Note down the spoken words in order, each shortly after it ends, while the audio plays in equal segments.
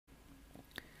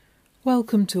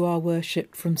Welcome to our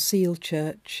worship from Seal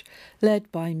Church,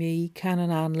 led by me,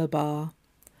 Canon Anne Labar.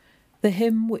 The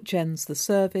hymn which ends the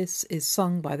service is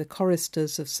sung by the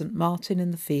choristers of St. Martin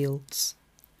in the Fields.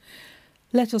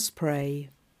 Let us pray.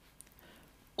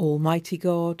 Almighty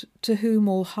God, to whom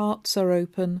all hearts are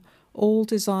open, all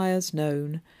desires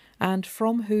known, and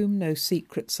from whom no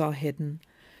secrets are hidden,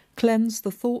 cleanse the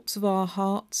thoughts of our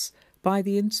hearts by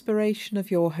the inspiration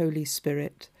of your Holy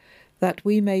Spirit, that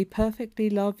we may perfectly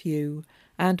love you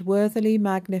and worthily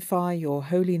magnify your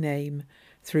holy name,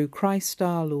 through Christ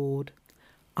our Lord.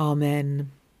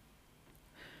 Amen.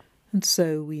 And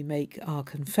so we make our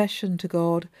confession to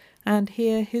God and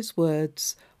hear his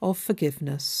words of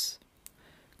forgiveness.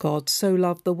 God so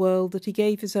loved the world that he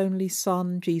gave his only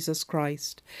Son, Jesus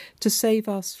Christ, to save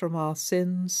us from our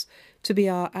sins, to be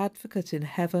our advocate in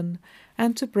heaven,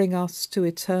 and to bring us to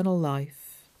eternal life.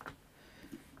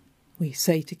 We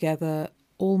say together,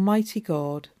 Almighty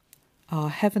God, our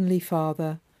Heavenly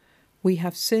Father, we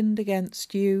have sinned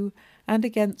against you and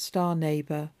against our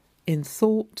neighbour, in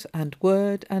thought and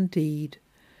word and deed,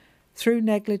 through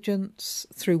negligence,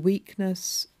 through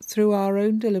weakness, through our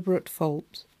own deliberate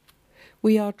fault.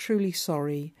 We are truly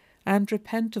sorry and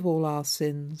repent of all our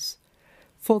sins.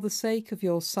 For the sake of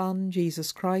your Son,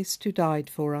 Jesus Christ, who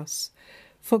died for us,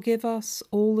 forgive us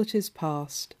all that is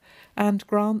past, and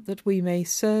grant that we may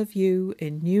serve you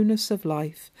in newness of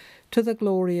life, to the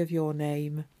glory of your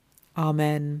name.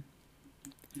 Amen.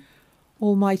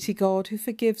 Almighty God, who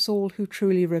forgives all who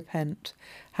truly repent,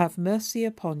 have mercy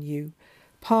upon you,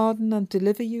 pardon and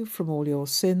deliver you from all your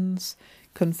sins,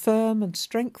 confirm and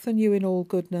strengthen you in all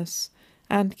goodness,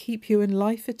 and keep you in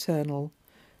life eternal,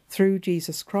 through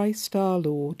Jesus Christ our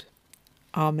Lord.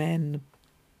 Amen.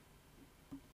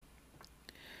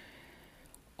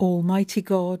 Almighty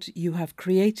God, you have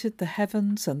created the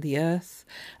heavens and the earth,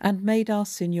 and made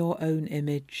us in your own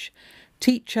image.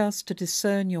 Teach us to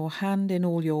discern your hand in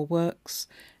all your works,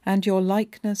 and your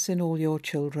likeness in all your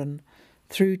children,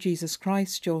 through Jesus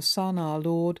Christ, your Son, our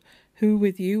Lord, who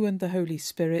with you and the Holy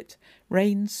Spirit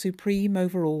reigns supreme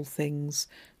over all things,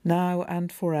 now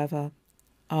and forever.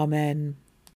 Amen.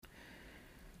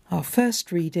 Our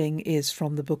first reading is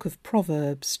from the book of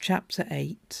Proverbs, chapter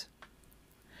 8.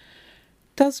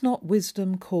 Does not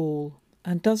wisdom call,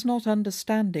 and does not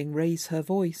understanding raise her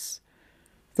voice?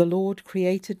 The Lord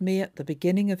created me at the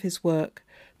beginning of his work,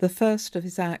 the first of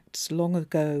his acts long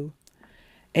ago.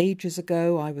 Ages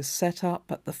ago I was set up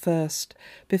at the first,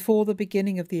 before the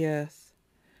beginning of the earth.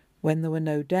 When there were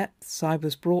no depths, I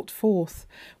was brought forth,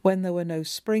 when there were no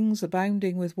springs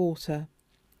abounding with water.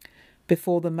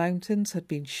 Before the mountains had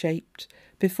been shaped,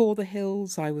 before the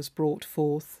hills I was brought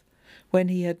forth, when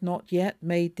he had not yet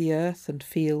made the earth and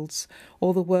fields,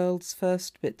 or the world's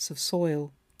first bits of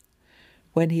soil.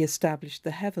 When he established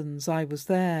the heavens, I was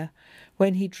there,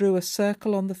 when he drew a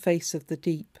circle on the face of the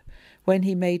deep, when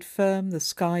he made firm the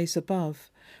skies above,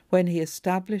 when he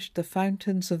established the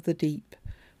fountains of the deep,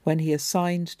 when he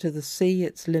assigned to the sea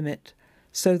its limit,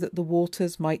 so that the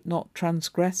waters might not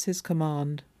transgress his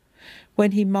command.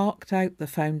 When he marked out the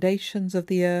foundations of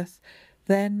the earth,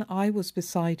 then I was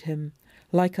beside him,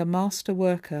 like a master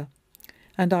worker,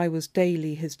 and I was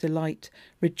daily his delight,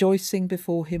 rejoicing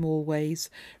before him always,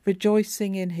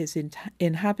 rejoicing in his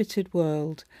inhabited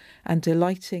world, and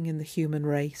delighting in the human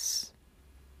race.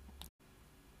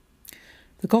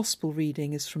 The Gospel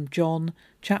reading is from John,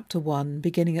 chapter 1,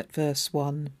 beginning at verse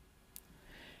 1.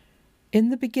 In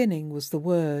the beginning was the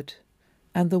Word,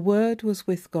 and the Word was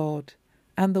with God,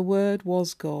 and the Word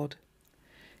was God.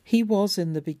 He was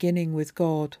in the beginning with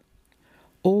God.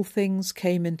 All things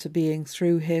came into being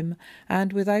through him,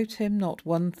 and without him not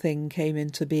one thing came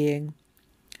into being.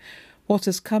 What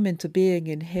has come into being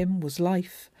in him was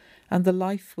life, and the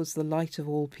life was the light of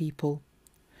all people.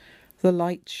 The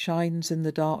light shines in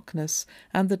the darkness,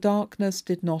 and the darkness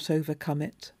did not overcome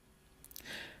it.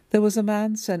 There was a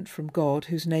man sent from God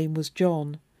whose name was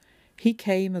John. He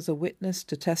came as a witness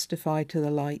to testify to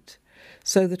the light,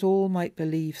 so that all might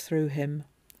believe through him.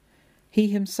 He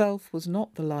himself was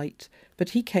not the light,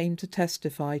 but he came to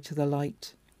testify to the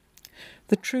light.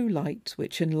 The true light,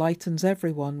 which enlightens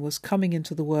everyone, was coming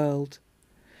into the world.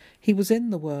 He was in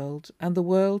the world, and the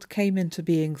world came into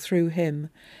being through him,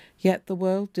 yet the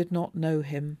world did not know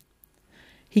him.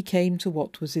 He came to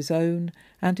what was his own,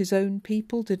 and his own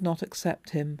people did not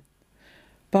accept him.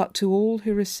 But to all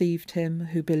who received him,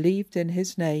 who believed in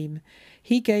his name,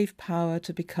 he gave power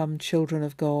to become children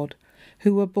of God,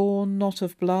 who were born not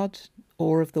of blood,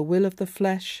 or of the will of the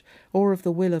flesh, or of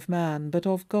the will of man, but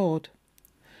of God.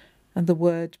 And the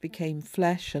Word became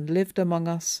flesh and lived among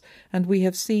us, and we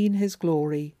have seen his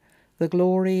glory, the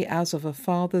glory as of a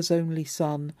Father's only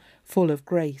Son, full of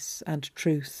grace and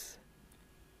truth.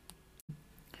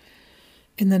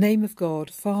 In the name of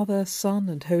God, Father, Son,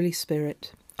 and Holy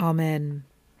Spirit. Amen.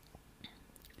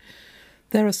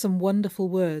 There are some wonderful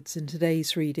words in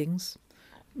today's readings.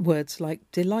 Words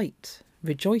like delight,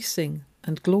 rejoicing,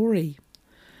 and glory.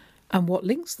 And what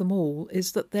links them all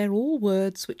is that they're all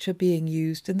words which are being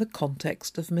used in the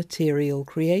context of material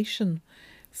creation,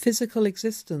 physical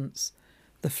existence,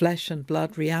 the flesh and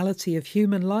blood reality of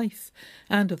human life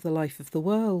and of the life of the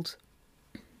world.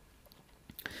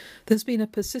 There's been a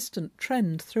persistent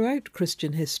trend throughout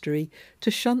Christian history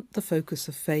to shunt the focus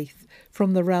of faith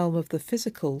from the realm of the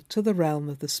physical to the realm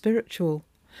of the spiritual,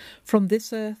 from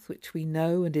this earth which we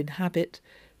know and inhabit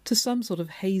to some sort of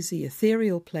hazy,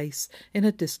 ethereal place in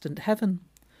a distant heaven,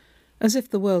 as if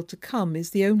the world to come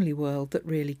is the only world that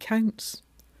really counts.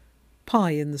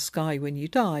 Pie in the sky when you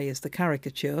die is the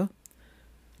caricature.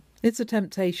 It's a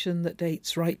temptation that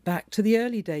dates right back to the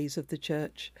early days of the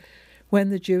Church, when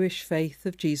the Jewish faith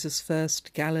of Jesus'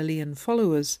 first Galilean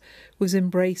followers was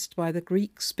embraced by the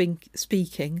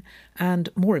Greek-speaking and,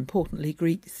 more importantly,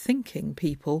 Greek-thinking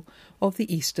people of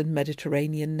the Eastern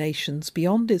Mediterranean nations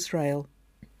beyond Israel.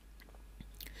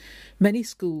 Many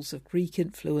schools of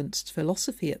Greek-influenced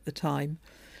philosophy at the time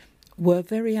were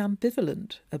very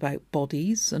ambivalent about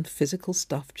bodies and physical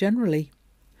stuff generally.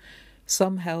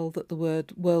 Some held that the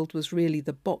world was really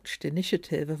the botched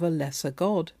initiative of a lesser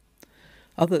god.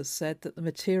 Others said that the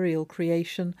material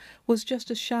creation was just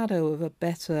a shadow of a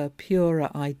better, purer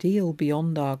ideal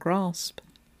beyond our grasp.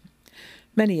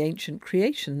 Many ancient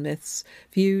creation myths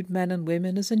viewed men and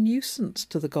women as a nuisance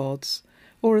to the gods,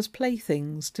 or as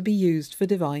playthings to be used for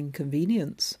divine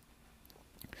convenience.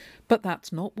 But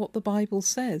that's not what the Bible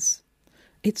says.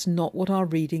 It's not what our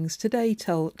readings today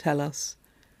tell us.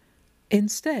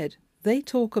 Instead, they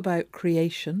talk about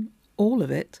creation, all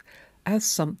of it, as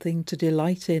something to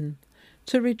delight in,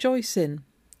 to rejoice in,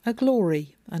 a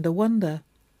glory and a wonder.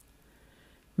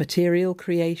 Material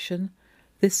creation,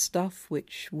 this stuff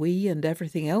which we and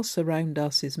everything else around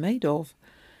us is made of,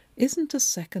 isn't a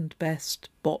second-best,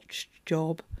 botched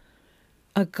job,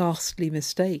 a ghastly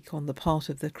mistake on the part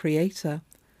of the Creator.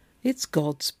 It's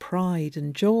God's pride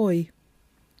and joy.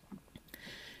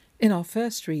 In our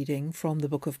first reading from the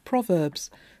book of Proverbs,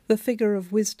 the figure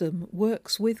of wisdom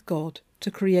works with God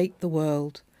to create the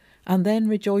world, and then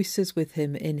rejoices with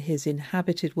him in his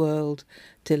inhabited world,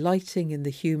 delighting in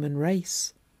the human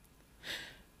race.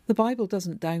 The Bible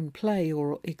doesn't downplay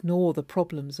or ignore the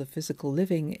problems of physical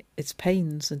living, its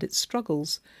pains and its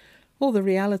struggles, or the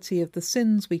reality of the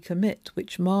sins we commit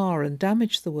which mar and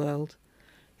damage the world.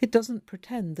 It doesn't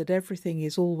pretend that everything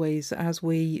is always as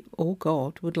we, or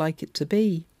God, would like it to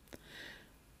be.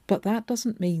 But that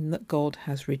doesn't mean that God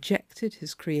has rejected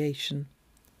his creation.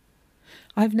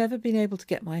 I've never been able to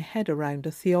get my head around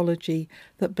a theology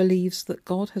that believes that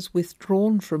God has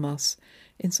withdrawn from us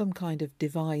in some kind of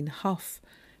divine huff,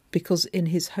 because in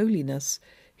his holiness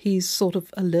he's sort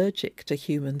of allergic to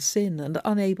human sin and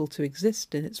unable to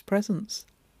exist in its presence.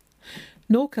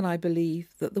 Nor can I believe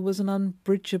that there was an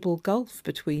unbridgeable gulf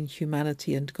between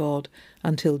humanity and God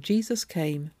until Jesus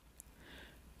came.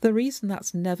 The reason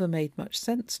that's never made much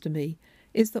sense to me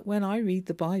is that when I read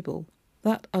the Bible,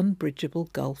 that unbridgeable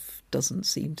gulf doesn't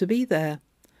seem to be there.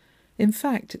 In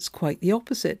fact, it's quite the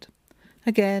opposite.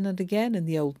 Again and again in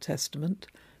the Old Testament,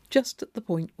 just at the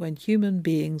point when human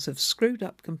beings have screwed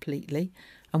up completely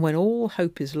and when all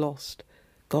hope is lost,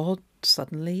 God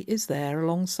suddenly is there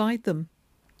alongside them.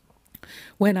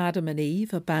 When Adam and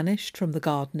Eve are banished from the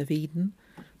Garden of Eden,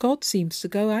 God seems to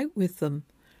go out with them,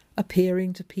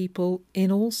 appearing to people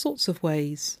in all sorts of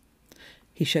ways.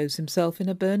 He shows himself in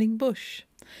a burning bush,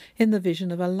 in the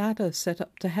vision of a ladder set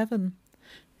up to heaven,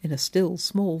 in a still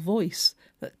small voice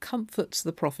that comforts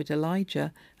the prophet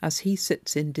Elijah as he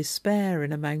sits in despair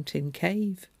in a mountain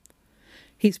cave.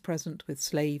 He's present with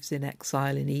slaves in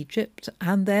exile in Egypt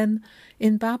and then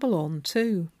in Babylon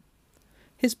too.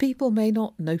 His people may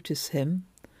not notice him,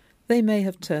 they may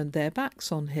have turned their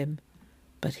backs on him,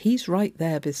 but he's right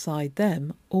there beside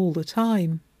them all the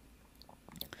time.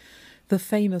 The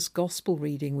famous gospel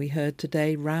reading we heard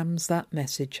today rams that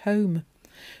message home.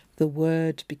 The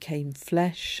Word became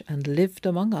flesh and lived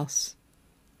among us.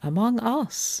 Among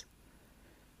us.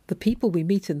 The people we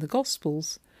meet in the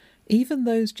Gospels, even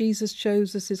those Jesus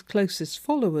chose as his closest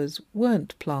followers,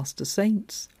 weren't plaster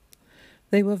saints.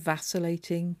 They were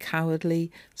vacillating, cowardly,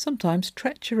 sometimes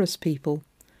treacherous people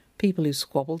who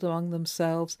squabbled among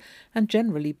themselves and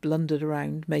generally blundered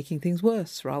around making things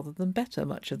worse rather than better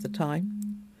much of the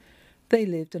time. They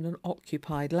lived in an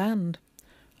occupied land,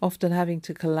 often having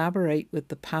to collaborate with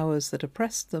the powers that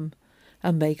oppressed them,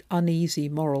 and make uneasy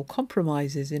moral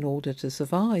compromises in order to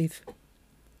survive.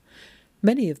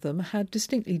 Many of them had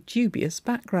distinctly dubious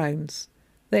backgrounds.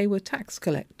 They were tax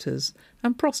collectors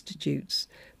and prostitutes,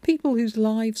 people whose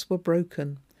lives were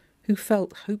broken, who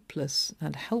felt hopeless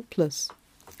and helpless.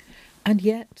 And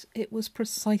yet it was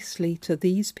precisely to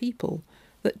these people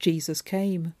that Jesus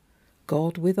came,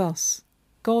 God with us,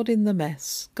 God in the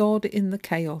mess, God in the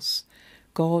chaos,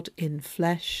 God in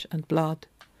flesh and blood,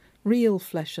 real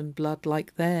flesh and blood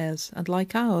like theirs and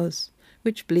like ours,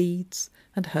 which bleeds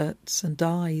and hurts and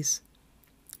dies.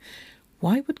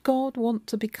 Why would God want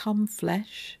to become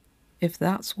flesh, if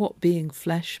that's what being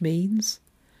flesh means?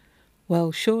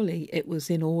 Well, surely it was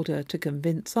in order to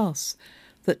convince us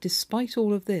that despite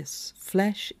all of this,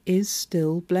 flesh is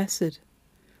still blessed,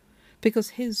 because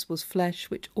his was flesh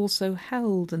which also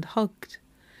held and hugged,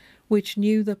 which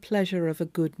knew the pleasure of a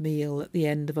good meal at the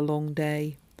end of a long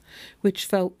day, which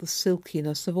felt the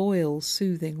silkiness of oil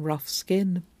soothing rough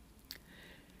skin.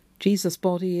 Jesus'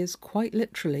 body is quite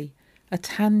literally a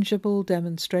tangible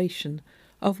demonstration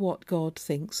of what God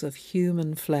thinks of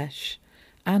human flesh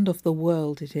and of the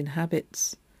world it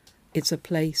inhabits. It's a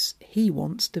place he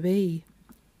wants to be.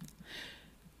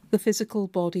 The physical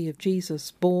body of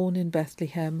Jesus, born in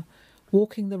Bethlehem,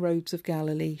 walking the roads of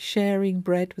Galilee, sharing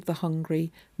bread with the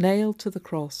hungry, nailed to the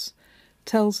cross,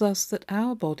 tells us that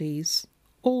our bodies,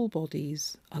 all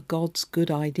bodies, are God's good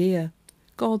idea,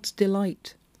 God's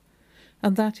delight.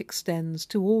 And that extends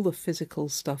to all the physical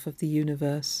stuff of the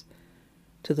universe,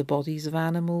 to the bodies of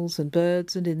animals and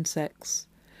birds and insects,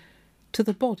 to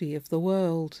the body of the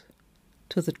world,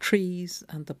 to the trees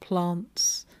and the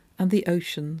plants and the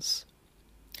oceans.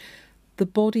 The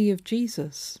body of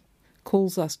Jesus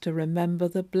calls us to remember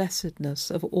the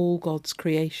blessedness of all God's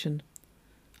creation,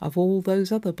 of all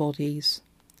those other bodies.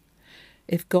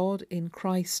 If God in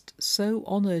Christ so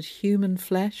honoured human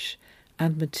flesh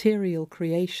and material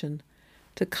creation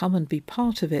to come and be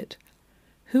part of it,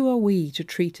 who are we to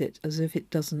treat it as if it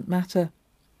doesn't matter?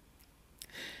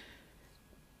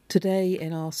 Today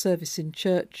in our service in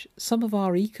church, some of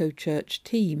our Eco-Church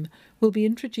team will be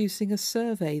introducing a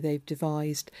survey they've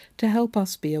devised to help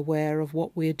us be aware of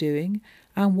what we're doing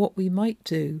and what we might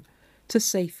do to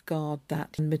safeguard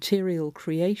that material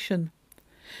creation,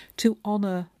 to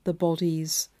honour the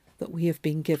bodies that we have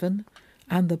been given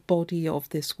and the body of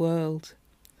this world.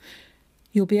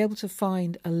 You'll be able to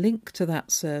find a link to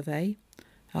that survey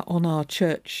on our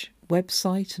church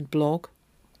website and blog,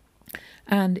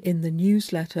 and in the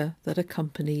newsletter that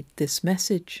accompanied this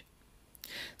message.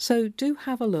 So do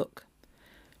have a look.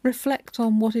 Reflect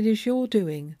on what it is you're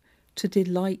doing to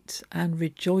delight and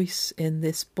rejoice in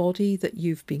this body that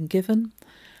you've been given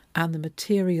and the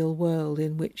material world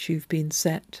in which you've been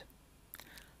set.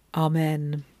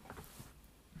 Amen.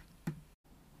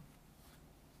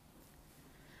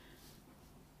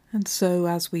 And so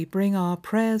as we bring our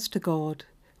prayers to God,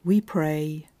 we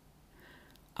pray,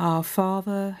 Our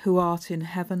Father, who art in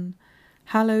heaven,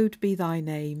 hallowed be thy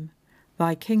name.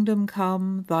 Thy kingdom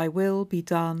come, thy will be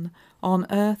done, on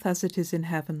earth as it is in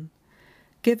heaven.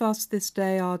 Give us this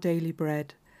day our daily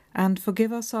bread, and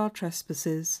forgive us our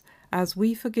trespasses, as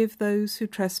we forgive those who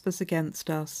trespass against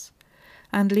us.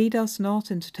 And lead us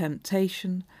not into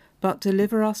temptation, but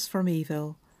deliver us from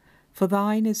evil. For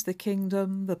thine is the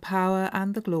kingdom, the power,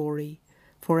 and the glory,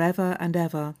 for ever and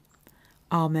ever.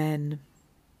 Amen.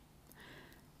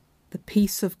 The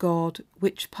peace of God,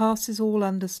 which passes all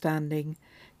understanding,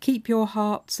 keep your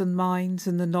hearts and minds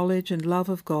in the knowledge and love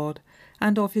of God,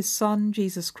 and of his Son,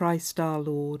 Jesus Christ our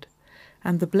Lord.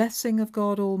 And the blessing of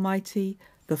God Almighty,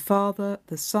 the Father,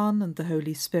 the Son, and the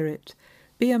Holy Spirit,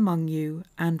 be among you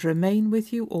and remain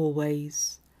with you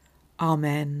always.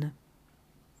 Amen.